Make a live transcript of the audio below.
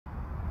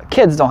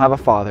kids don't have a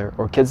father,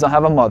 or kids don't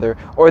have a mother,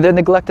 or they're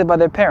neglected by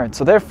their parents.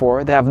 So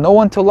therefore, they have no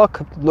one to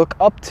look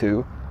up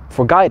to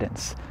for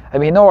guidance. I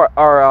mean, you know,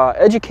 our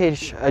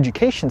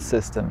education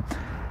system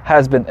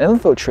has been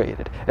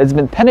infiltrated. It's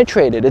been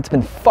penetrated. It's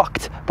been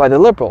fucked by the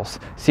liberals.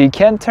 So you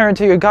can't turn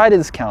to your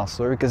guidance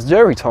counselor because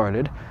they're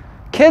retarded.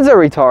 Kids are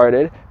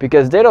retarded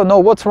because they don't know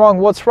what's wrong,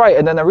 what's right,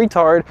 and then a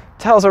retard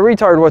tells a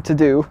retard what to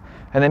do,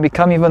 and they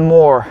become even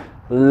more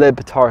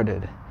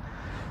libtarded.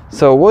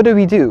 So what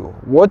do?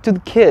 What do the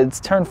kids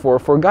turn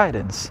for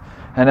guidance?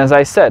 And as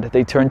I said,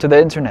 they turn to the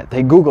internet,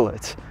 they Google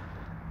it.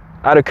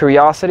 Out of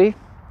curiosity,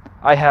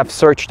 I have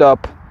searched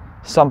up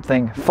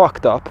something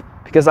fucked up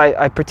because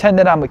I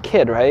pretended I'm a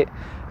kid, right?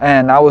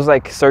 And I was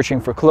like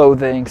searching for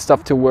clothing,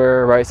 stuff to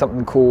wear, right?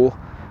 Something cool.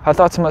 I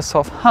thought to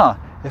myself,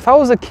 if I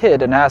was a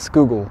kid and asked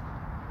Google,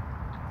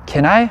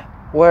 can I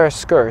wear a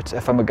skirt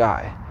if I'm a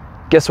guy?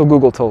 Guess what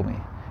Google told me?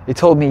 It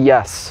told me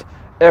yes.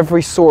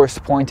 Every source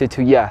pointed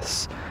to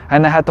yes.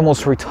 And I had the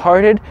most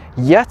retarded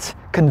yet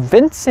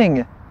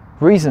convincing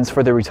reasons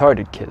for the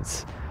retarded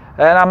kids.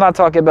 And I'm not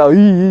talking about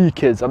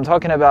kids. I'm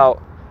talking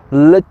about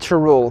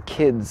literal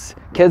kids.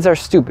 Kids are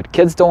stupid.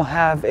 Kids don't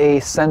have a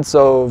sense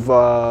of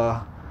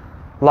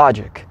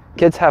logic.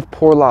 Kids have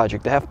poor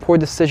logic. They have poor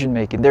decision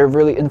making. They're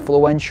really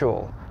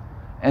influential.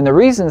 And the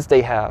reasons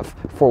they have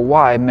for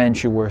why men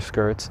should wear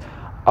skirts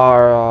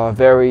are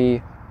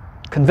very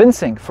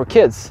convincing for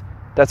kids.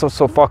 That's what's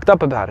so fucked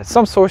up about it.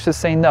 Some sources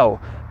say no,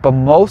 but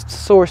most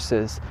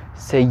sources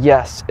say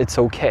yes, it's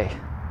okay.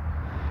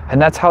 And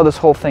that's how this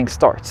whole thing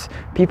starts.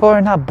 People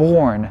are not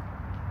born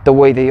the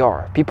way they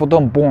are. People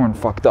don't born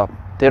fucked up.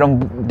 They're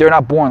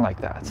not born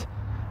like that.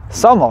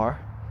 Some are,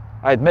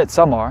 I admit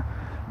some are,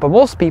 but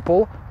most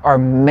people are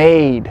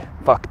made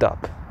fucked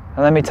up.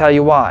 And let me tell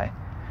you why.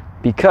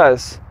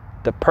 Because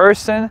the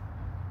person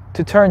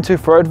to turn to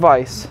for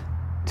advice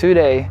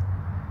today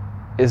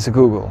is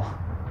Google.